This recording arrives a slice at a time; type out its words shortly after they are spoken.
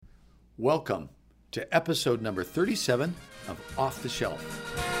Welcome to episode number 37 of Off the Shelf.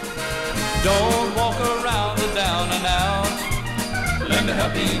 Don't walk around the down and out. Lend a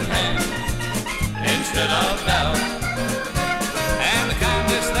helping hand instead of doubt. And the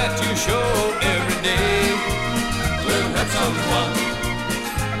kindness that you show every day will help someone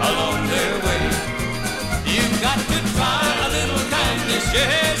along their way. You've got to try a little kindness,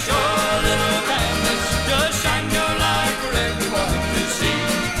 yeah, show a little kindness. Just shine your light for everyone to see.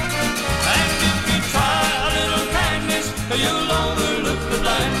 And if you try a little kindness, you'll overlook the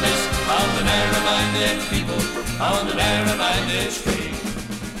blindness of the narrow-minded people on the narrow-minded street.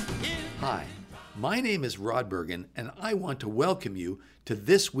 Hi, my name is Rod Bergen, and I want to welcome you to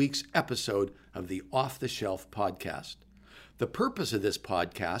this week's episode of the Off the Shelf podcast. The purpose of this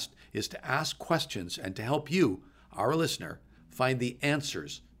podcast is to ask questions and to help you, our listener, find the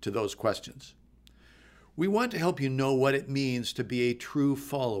answers to those questions. We want to help you know what it means to be a true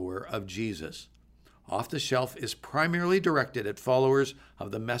follower of Jesus. Off the Shelf is primarily directed at followers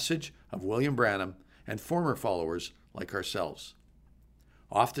of the message of William Branham and former followers like ourselves.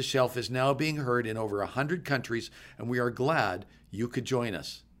 Off the Shelf is now being heard in over 100 countries, and we are glad you could join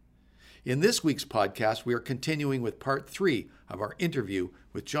us. In this week's podcast, we are continuing with part 3 of our interview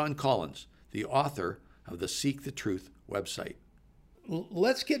with John Collins, the author of the Seek the Truth website.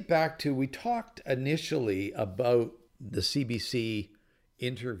 Let's get back to, we talked initially about the CBC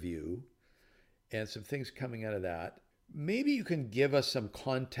interview and some things coming out of that. Maybe you can give us some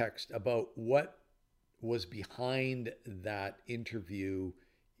context about what was behind that interview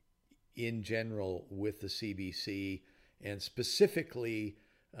in general with the CBC, and specifically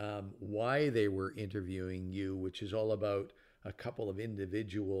why they were interviewing you, which is all about a couple of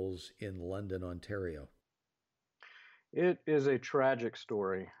individuals in London, Ontario. It is a tragic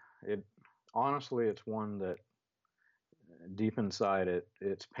story. Honestly, it's one that deep inside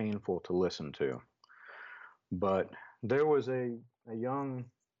it's painful to listen to. But there was a young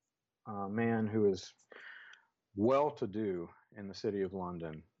man who is well-to-do in the city of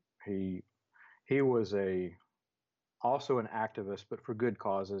London. He was also an activist, but for good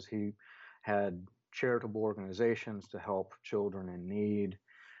causes. He had charitable organizations to help children in need,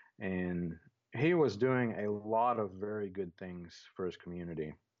 and he was doing a lot of very good things for his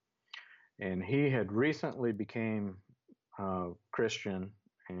community. And he had recently became Christian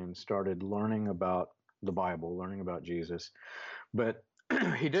and started learning about the Bible, learning about Jesus, but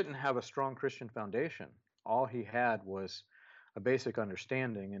he didn't have a strong Christian foundation. All he had was a basic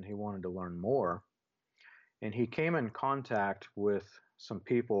understanding, and he wanted to learn more. And he came in contact with some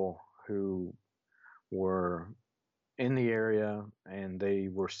people who were in the area, and they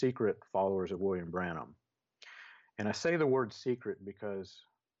were secret followers of William Branham. And I say the word secret because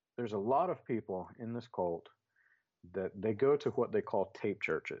there's a lot of people in this cult that they go to what they call tape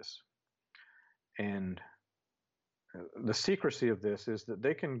churches. And the secrecy of this is that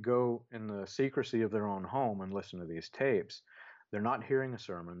they can go in the secrecy of their own home and listen to these tapes. They're not hearing a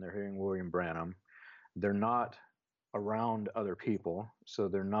sermon, they're hearing William Branham. They're not around other people, so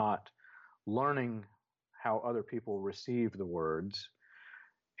they're not learning how other people receive the words.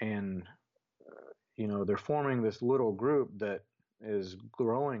 And, they're forming this little group that is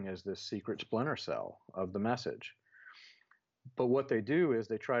growing as this secret splinter cell of the message. But what they do is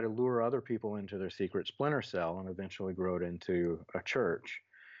they try to lure other people into their secret splinter cell and eventually grow it into a church.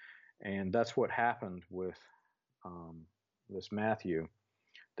 And that's what happened with this Matthew.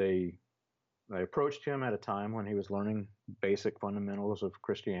 They approached him at a time when he was learning basic fundamentals of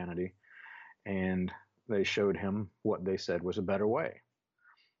Christianity, and they showed him what they said was a better way.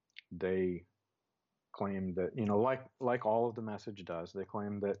 They claimed that, like all of the message does, they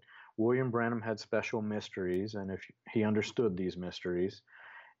claimed that William Branham had special mysteries, and if he understood these mysteries,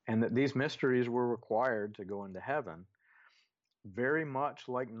 and that these mysteries were required to go into heaven, very much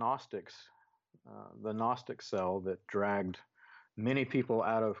like Gnostics, the Gnostic cell that dragged many people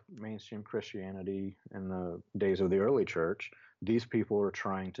out of mainstream Christianity in the days of the early church. These people are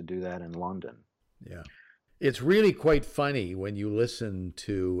trying to do that in London. Yeah. It's really quite funny when you listen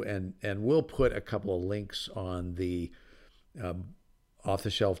to, and we'll put a couple of links on the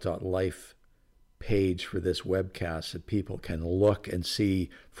offtheshelf.life page for this webcast that people can look and see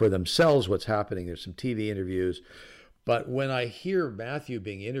for themselves what's happening. There's some TV interviews. But when I hear Matthew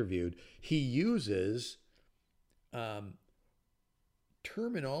being interviewed, he uses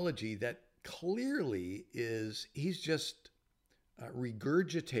terminology that clearly he's just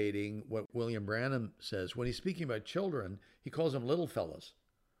regurgitating what William Branham says. When he's speaking about children, he calls them little fellas.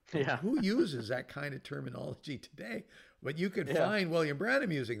 Yeah. Who uses that kind of terminology today? But you can find William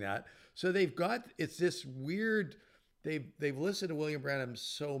Branham using that. So they've got, it's this weird they've listened to William Branham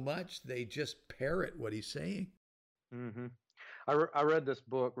so much they just parrot what he's saying. Hmm. I read this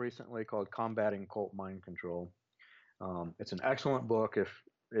book recently called Combating Cult Mind Control. It's an excellent book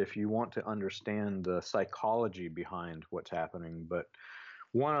if you want to understand the psychology behind what's happening. But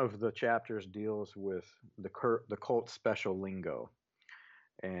one of the chapters deals with the cult special lingo.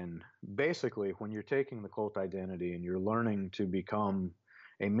 And basically, when you're taking the cult identity and you're learning to become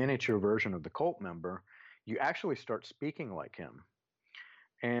a miniature version of the cult member, you actually start speaking like him.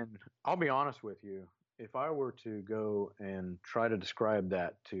 And I'll be honest with you, if I were to go and try to describe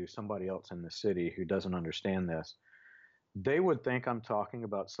that to somebody else in the city who doesn't understand this, they would think I'm talking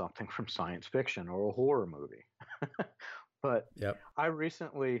about something from science fiction or a horror movie. But Yep. I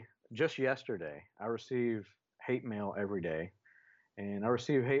recently, just yesterday, I receive hate mail every day. And I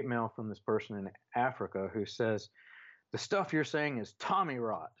receive hate mail from this person in Africa who says, the stuff you're saying is Tommy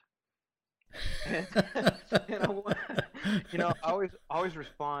rot. And, I always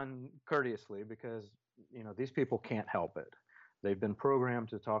respond courteously because, these people can't help it. They've been programmed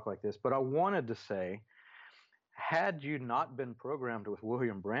to talk like this. But I wanted to say, had you not been programmed with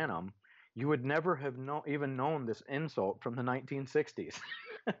William Branham, you would never have even known this insult from the 1960s.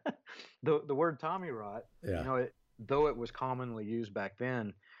 The word Tommy rot, Yeah. though it was commonly used back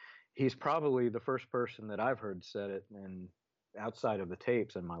then, he's probably the first person that I've heard said it and outside of the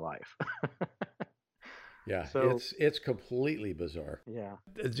tapes in my life. Yeah, So it's completely bizarre. yeah.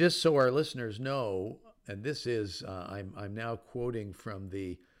 Just so our listeners know, and this is I'm now quoting from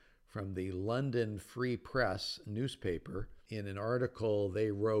the London Free Press newspaper in an article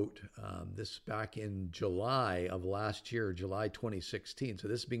they wrote this back in July of last year, July 2016. So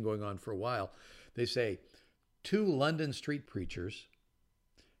this has been going on for a while. They say 2 London street preachers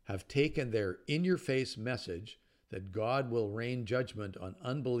have taken their in-your-face message that God will rain judgment on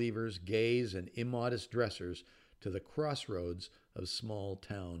unbelievers, gays, and immodest dressers to the crossroads of small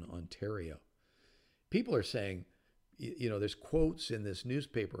town Ontario. People are saying, there's quotes in this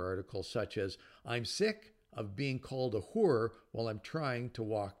newspaper article such as, I'm sick of being called a whore while I'm trying to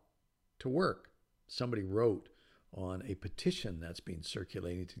walk to work. Somebody wrote on a petition that's been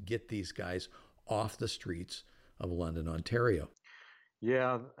circulating to get these guys off the streets of London, Ontario.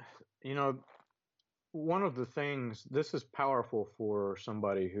 Yeah. One of the things, this is powerful for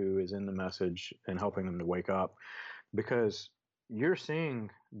somebody who is in the message and helping them to wake up, because you're seeing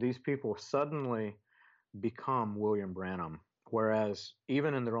these people suddenly become William Branham, whereas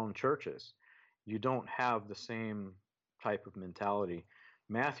even in their own churches, you don't have the same type of mentality.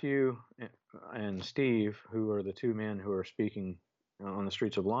 Matthew and Steve, who are the 2 men who are speaking on the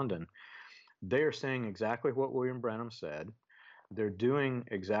streets of London, they are saying exactly what William Branham said. They're doing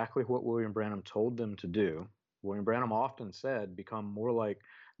exactly what William Branham told them to do. William Branham often said, become more like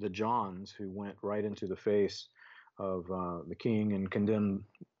the Johns who went right into the face of the king and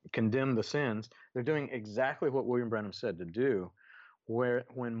condemn the sins. They're doing exactly what William Branham said to do,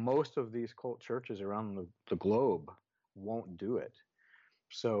 when most of these cult churches around the globe won't do it.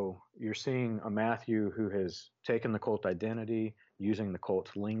 So you're seeing a Matthew who has taken the cult identity, using the cult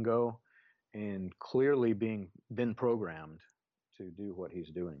lingo, and clearly been programmed to do what he's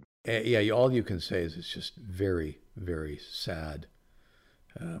doing. Yeah, all you can say is it's just very, very sad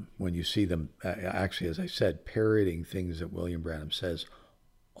when you see them, actually, as I said, parroting things that William Branham says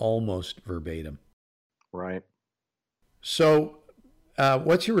almost verbatim. Right. So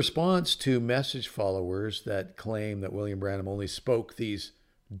what's your response to message followers that claim that William Branham only spoke these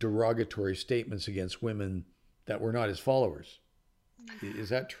derogatory statements against women that were not his followers? Is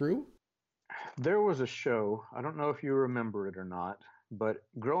that true? There was a show, I don't know if you remember it or not, but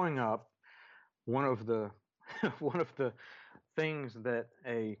growing up, one of the one of the things that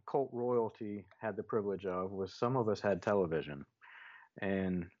a cult royalty had the privilege of was some of us had television.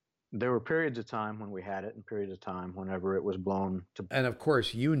 And there were periods of time when we had it and periods of time whenever it was blown to. And of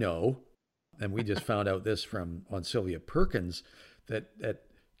course, and we just found out this on Sylvia Perkins, that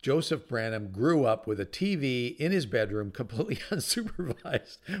Joseph Branham grew up with a TV in his bedroom, completely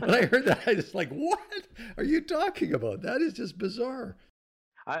unsupervised. When I heard that, I was like, what are you talking about? That is just bizarre.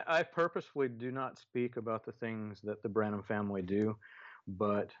 I purposefully do not speak about the things that the Branham family do,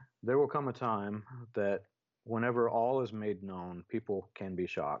 but there will come a time that whenever all is made known, people can be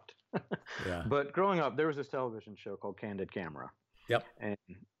shocked. Yeah. But growing up, there was this television show called Candid Camera. Yep. And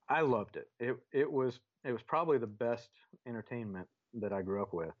I loved it. It was probably the best entertainment that I grew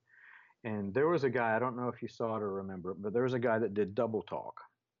up with. And there was a guy, I don't know if you saw it or remember it, but there was a guy that did double talk.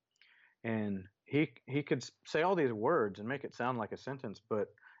 And he could say all these words and make it sound like a sentence, but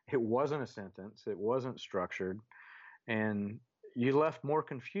it wasn't a sentence. It wasn't structured. And you left more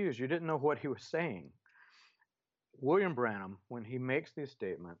confused. You didn't know what he was saying. William Branham, when he makes these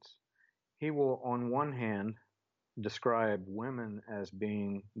statements, he will, on one hand, describe women as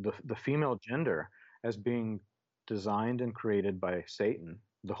being the female gender as being designed and created by Satan,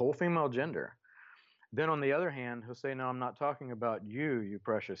 the whole female gender. Then on the other hand, he'll say, no, I'm not talking about you, you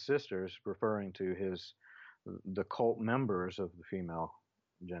precious sisters, referring to the cult members of the female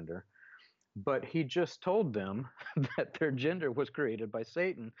gender. But he just told them that their gender was created by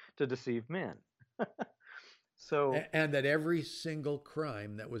Satan to deceive men. So, and that every single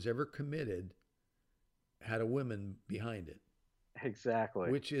crime that was ever committed had a woman behind it. Exactly.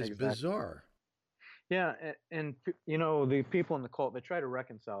 Which is bizarre. Yeah, and the people in the cult, they try to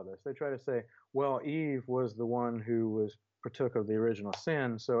reconcile this. They try to say, well, Eve was the one who partook of the original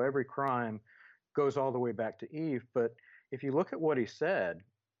sin, so every crime goes all the way back to Eve. But if you look at what he said,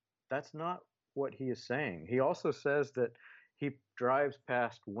 that's not what he is saying. He also says that he drives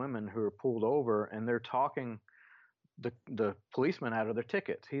past women who are pulled over and they're talking the policemen out of their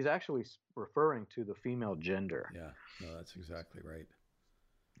tickets. He's actually referring to the female gender. Yeah, no, that's exactly right.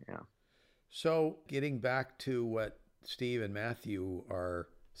 Yeah. So getting back to what Steve and Matthew are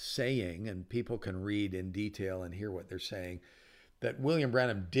saying, and people can read in detail and hear what they're saying, that William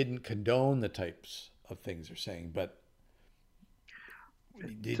Branham didn't condone the types of things they're saying, but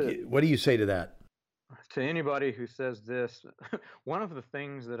what do you say to that? To anybody who says this, one of the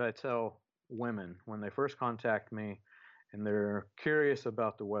things that I tell women when they first contact me and they're curious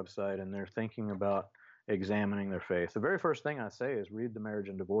about the website and they're thinking about examining their faith, the very first thing I say is read the Marriage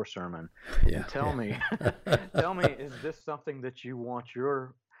and Divorce sermon and tell me, is this something that you want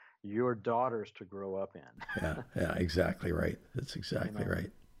your daughters to grow up in? Yeah, exactly right. That's exactly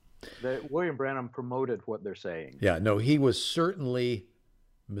right. That William Branham promoted what they're saying. Yeah, no, he was certainly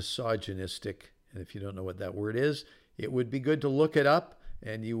misogynistic. And if you don't know what that word is, it would be good to look it up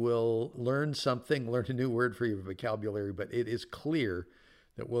and you will learn a new word for your vocabulary. But it is clear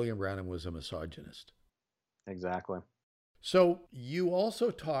that William Branham was a misogynist. Exactly. So you also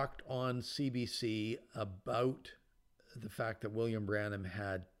talked on CBC about the fact that William Branham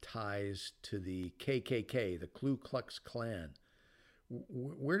had ties to the KKK, the Ku Klux Klan.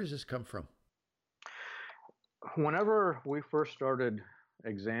 Where does this come from? Whenever we first started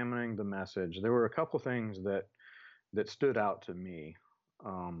examining the message, there were a couple things that stood out to me,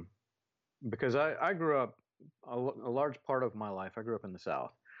 because I grew up a large part of my life. I grew up in the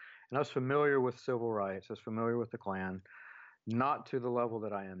South, and I was familiar with civil rights. I was familiar with the Klan, not to the level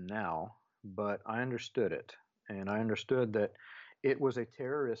that I am now, but I understood it, and I understood that it was a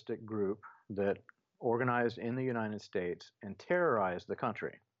terroristic group that organized in the United States and terrorized the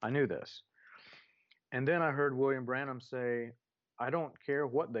country. I knew this. And then I heard William Branham say, I don't care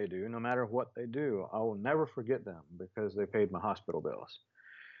what they do, no matter what they do, I will never forget them because they paid my hospital bills.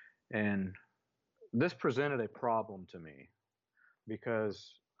 And this presented a problem to me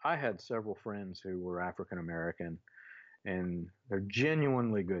because I had several friends who were African American and they're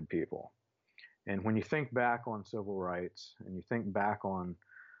genuinely good people. And when you think back on civil rights and you think back on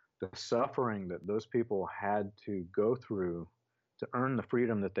the suffering that those people had to go through to earn the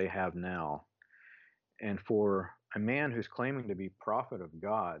freedom that they have now, and for a man who's claiming to be prophet of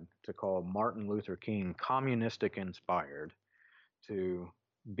God to call Martin Luther King communistic inspired, to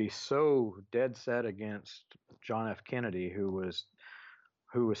be so dead set against John F. Kennedy, who was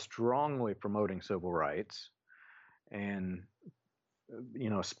strongly promoting civil rights, and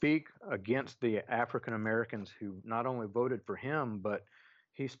speak against the African Americans who not only voted for him, but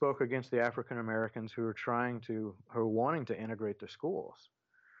he spoke against the African Americans who are wanting to integrate their schools.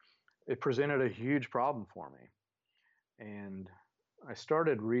 It presented a huge problem for me. And I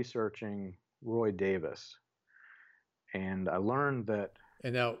started researching Roy Davis. And I learned that...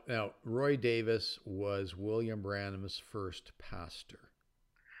 And now Roy Davis was William Branham's first pastor.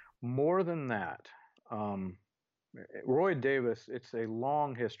 More than that. Roy Davis, it's a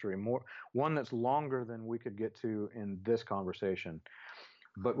long history, one that's longer than we could get to in this conversation.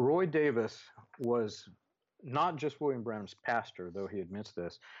 But Roy Davis was not just William Branham's pastor, though he admits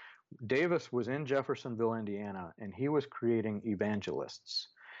this. Davis was in Jeffersonville, Indiana, and he was creating evangelists.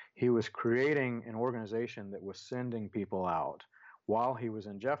 He was creating an organization that was sending people out while he was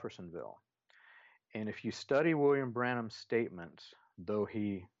in Jeffersonville. And if you study William Branham's statements, though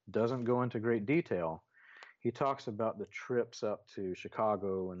he doesn't go into great detail, he talks about the trips up to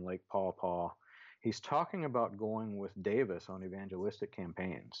Chicago and Lake Pawpaw. He's talking about going with Davis on evangelistic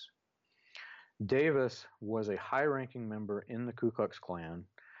campaigns. Davis was a high-ranking member in the Ku Klux Klan.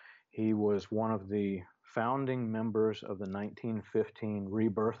 He was one of the founding members of the 1915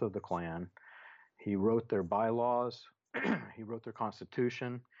 rebirth of the Klan. He wrote their bylaws, he wrote their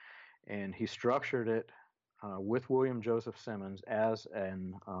constitution, and he structured it with William Joseph Simmons as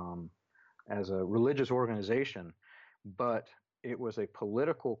a religious organization, but it was a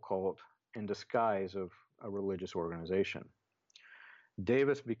political cult in disguise of a religious organization.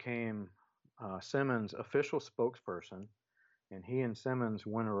 Davis became Simmons' official spokesperson, and he and Simmons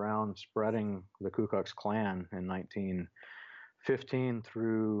went around spreading the Ku Klux Klan in 1915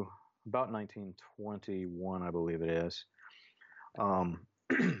 through about 1921, I believe it is.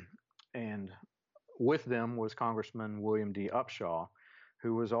 And with them was Congressman William D. Upshaw,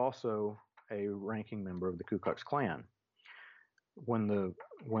 who was also a ranking member of the Ku Klux Klan. When the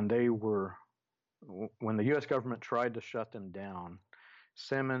U.S. government tried to shut them down,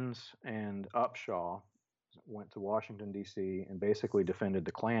 Simmons and Upshaw went to Washington, D.C. and basically defended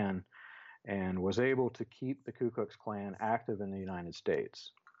the Klan and was able to keep the Ku Klux Klan active in the United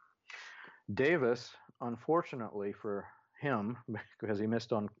States. Davis, unfortunately for him, because he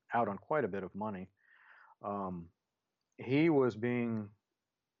missed out on quite a bit of money, he was being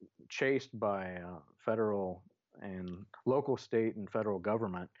chased by federal and local, state, and federal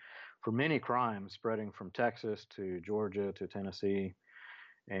government for many crimes spreading from Texas to Georgia to Tennessee.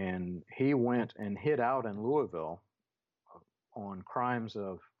 And he went and hid out in Louisville on crimes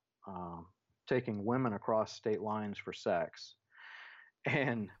of taking women across state lines for sex.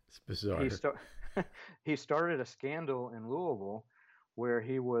 And it's bizarre. He started a scandal in Louisville where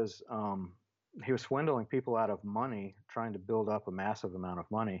he was swindling people out of money, trying to build up a massive amount of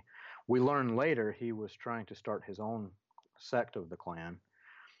money. We learned later he was trying to start his own sect of the Klan,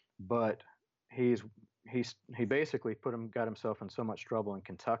 but he basically got himself in so much trouble in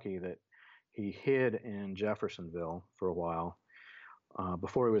Kentucky that he hid in Jeffersonville for a while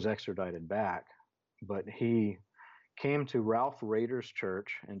before he was extradited back. But he came to Ralph Rader's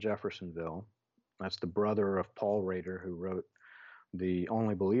church in Jeffersonville. That's the brother of Paul Rader, who wrote the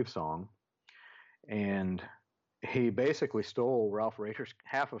Only Believe song. And he basically stole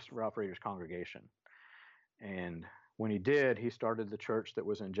half of Ralph Rader's congregation. And when he did, he started the church that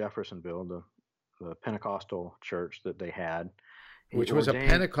was in Jeffersonville, the Pentecostal church that they had. Which was a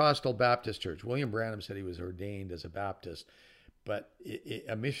Pentecostal Baptist church. William Branham said he was ordained as a Baptist, but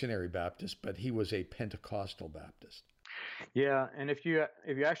a missionary Baptist, but he was a Pentecostal Baptist. Yeah, and if you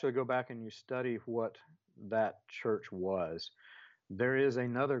actually go back and you study what that church was, there is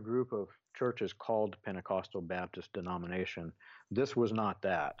another group of churches called Pentecostal Baptist denomination. This was not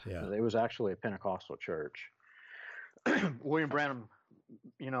that. Yeah. It was actually a Pentecostal church. William Branham,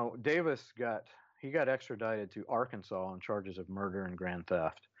 Davis got extradited to Arkansas on charges of murder and grand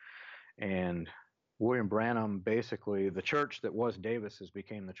theft. And William Branham, basically, the church that was Davis's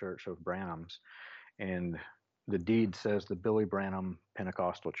became the church of Branham's. And the deed says the Billy Branham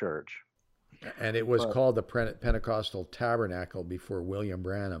Pentecostal Church. And it was called the Pentecostal Tabernacle before William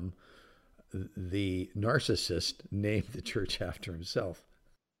Branham, the narcissist, named the church after himself.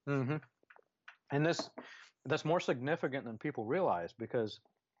 Mm-hmm. And that's more significant than people realize, because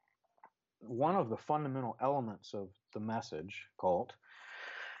one of the fundamental elements of the message cult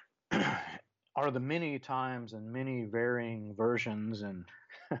are the many times and many varying versions and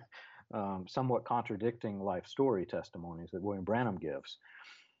somewhat contradicting life story testimonies that William Branham gives.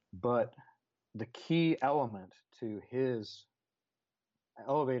 But the key element to his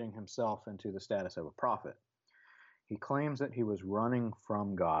elevating himself into the status of a prophet, he claims that he was running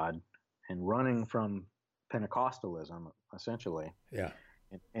from God and running from Pentecostalism, essentially. Yeah.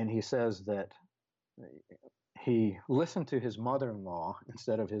 And he says that he listened to his mother-in-law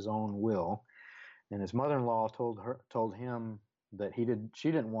instead of his own will, and his mother-in-law told him that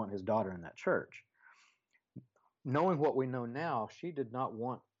she didn't want his daughter in that church. Knowing what we know now, she did not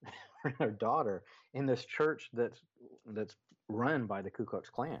want her daughter in this church that's run by the Ku Klux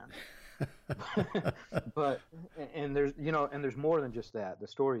Klan. But there's more than just that. The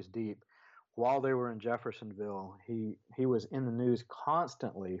story's deep. While they were in Jeffersonville, he was in the news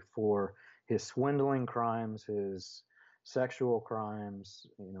constantly for his swindling crimes, his sexual crimes,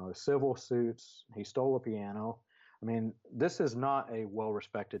 civil suits. He stole a piano. I mean, this is not a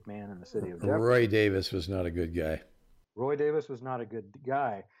well-respected man in the city of Jeffersonville. Roy Davis was not a good guy. Roy Davis was not a good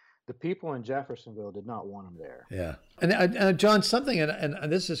guy. The people in Jeffersonville did not want him there. Yeah. And John, something,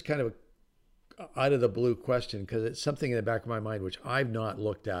 and this is kind of a out of the blue question, because it's something in the back of my mind which I've not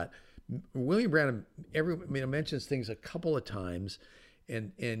looked at. William Branham mentions things a couple of times,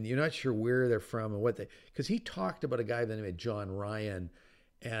 and you're not sure where they're from and because he talked about a guy by the name of John Ryan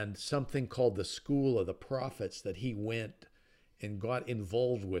and something called the School of the Prophets that he went and got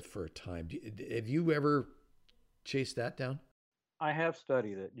involved with for a time. Have you ever chased that down? I have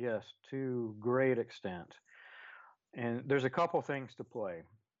studied it, yes, to great extent. And there's a couple things to play.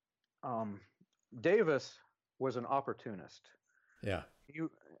 Davis was an opportunist. Yeah.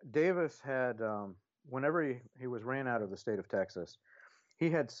 Davis had, whenever he was ran out of the state of Texas, he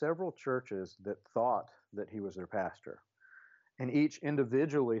had several churches that thought that he was their pastor. And each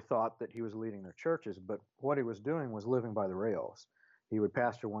individually thought that he was leading their churches, but what he was doing was living by the rails. He would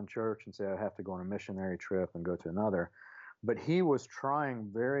pastor one church and say, I have to go on a missionary trip and go to another. But he was trying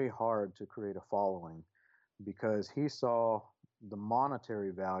very hard to create a following because he saw the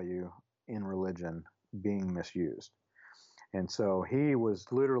monetary value in religion being misused. And so he was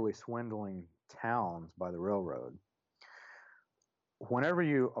literally swindling towns by the railroad. Whenever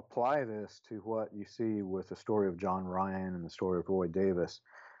you apply this to what you see with the story of John Ryan and the story of Roy Davis,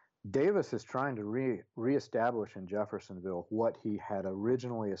 Davis is trying to reestablish in Jeffersonville what he had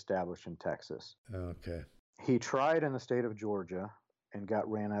originally established in Texas. Okay. He tried in the state of Georgia and got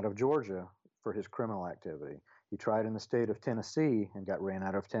ran out of Georgia for his criminal activity. He tried in the state of Tennessee and got ran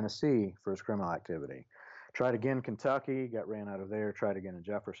out of Tennessee for his criminal activity. Tried again in Kentucky, got ran out of there, tried again in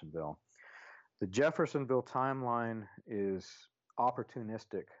Jeffersonville. The Jeffersonville timeline is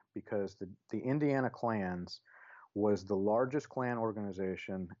opportunistic because the Indiana clans was the largest Klan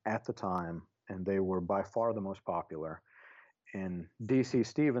organization at the time, and they were by far the most popular. And D.C.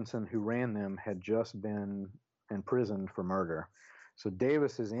 Stevenson, who ran them, had just been imprisoned for murder. So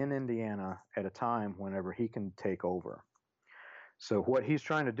Davis is in Indiana at a time whenever he can take over. So what he's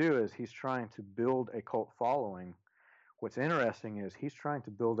trying to do is he's trying to build a cult following. What's interesting is he's trying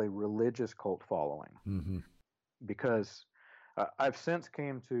to build a religious cult following. Mm-hmm. Because I've since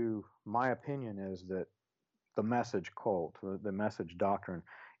came to my opinion is that the message cult, the message doctrine,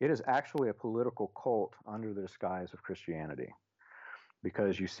 it is actually a political cult under the disguise of Christianity.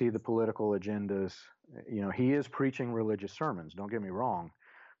 Because you see the political agendas, he is preaching religious sermons, don't get me wrong,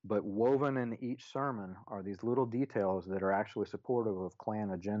 but woven in each sermon are these little details that are actually supportive of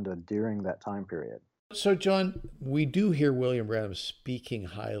Klan agenda during that time period. So, John, we do hear William Branham speaking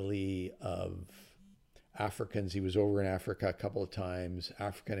highly of Africans. He was over in Africa a couple of times,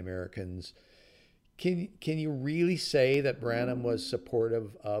 African Americans. Can you really say that Branham was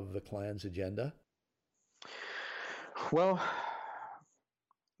supportive of the Klan's agenda? Well,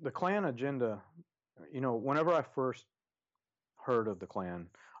 the Klan agenda, whenever I first heard of the Klan,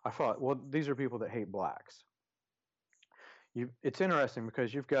 I thought, well, these are people that hate blacks. It's interesting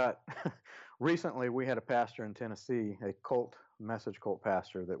because you've got, recently we had a pastor in Tennessee, a message cult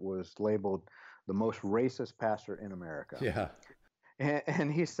pastor that was labeled the most racist pastor in America. Yeah.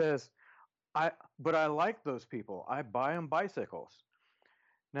 And he says, but I like those people. I buy them bicycles.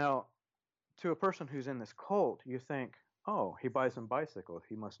 Now, to a person who's in this cult, you think, oh, he buys them bicycles.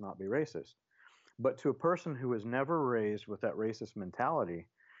 He must not be racist. But to a person who was never raised with that racist mentality,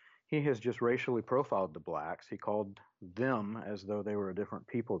 he has just racially profiled the blacks. He called them as though they were a different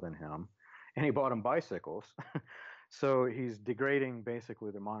people than him, and he bought them bicycles. So he's degrading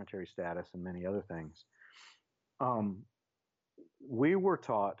basically their monetary status and many other things. We were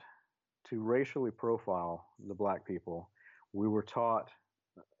taught to racially profile the black people. We were taught,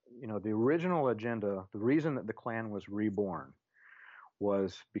 the original agenda, the reason that the Klan was reborn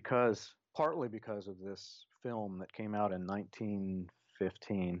was partly because of this film that came out in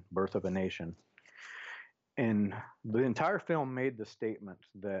 1915, Birth of a Nation. And the entire film made the statement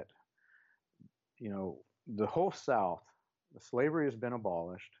that, the whole South, the slavery has been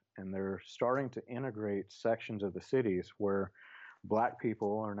abolished, and they're starting to integrate sections of the cities where black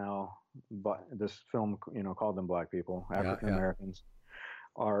people are now, this film, called them black people, African Americans,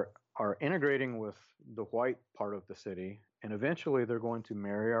 are integrating with the white part of the city, and eventually they're going to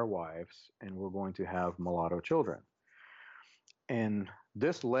marry our wives, and we're going to have mulatto children. And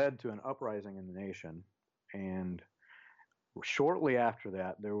this led to an uprising in the nation, and shortly after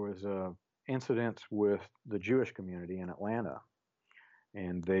that, there was a incident with the Jewish community in Atlanta,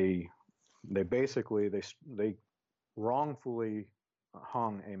 and they basically wrongfully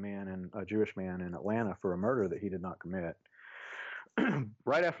hung a Jewish man in Atlanta for a murder that he did not commit.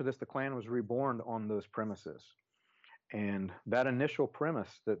 Right after this, the Klan was reborn on those premises. And that initial premise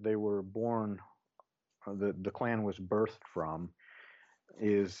that they were born, the Klan was birthed from,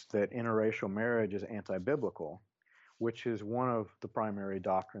 is that interracial marriage is anti-biblical, which is one of the primary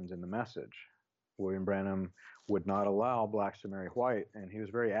doctrines in the message. William Branham would not allow blacks to marry white, and he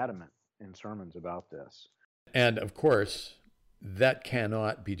was very adamant in sermons about this. And of course, that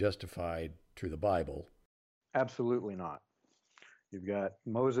cannot be justified through the Bible. Absolutely not. You've got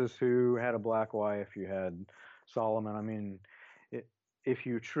Moses who had a black wife. You had Solomon. I mean, if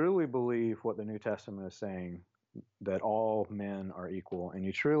you truly believe what the New Testament is saying, that all men are equal, and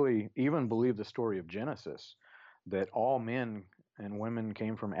you truly even believe the story of Genesis, that all men and women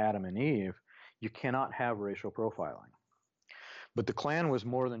came from Adam and Eve, You cannot have racial profiling. But the Klan was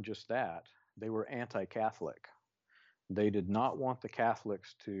more than just that. They were anti-Catholic. They did not want the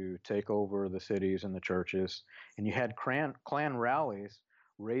Catholics to take over the cities and the churches. And you had Klan rallies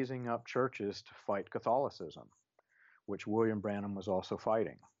raising up churches to fight Catholicism, which William Branham was also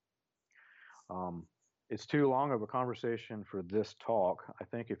fighting. It's too long of a conversation for this talk. I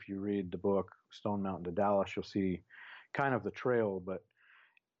think if you read the book Stone Mountain to Dallas, you'll see kind of the trail. But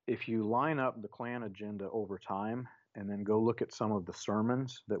if you line up the Klan agenda over time and then go look at some of the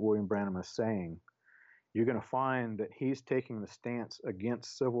sermons that William Branham is saying, you're going to find that he's taking the stance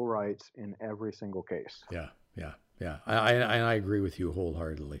against civil rights in every single case. Yeah. I agree with you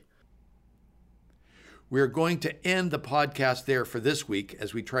wholeheartedly. We're going to end the podcast there for this week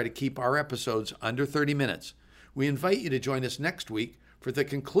as we try to keep our episodes under 30 minutes. We invite you to join us next week for the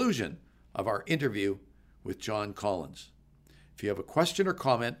conclusion of our interview with John Collins. If you have a question or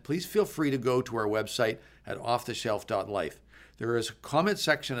comment, please feel free to go to our website at offtheshelf.life. There is a comment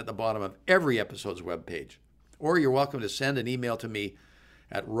section at the bottom of every episode's webpage. Or you're welcome to send an email to me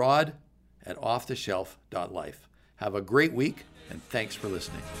at rod@offtheshelf.life. Have a great week, and thanks for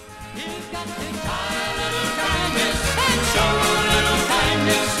listening. You've got to try a little kindness and show a little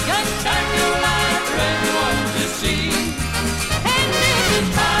kindness. Just shine your light, red one to see.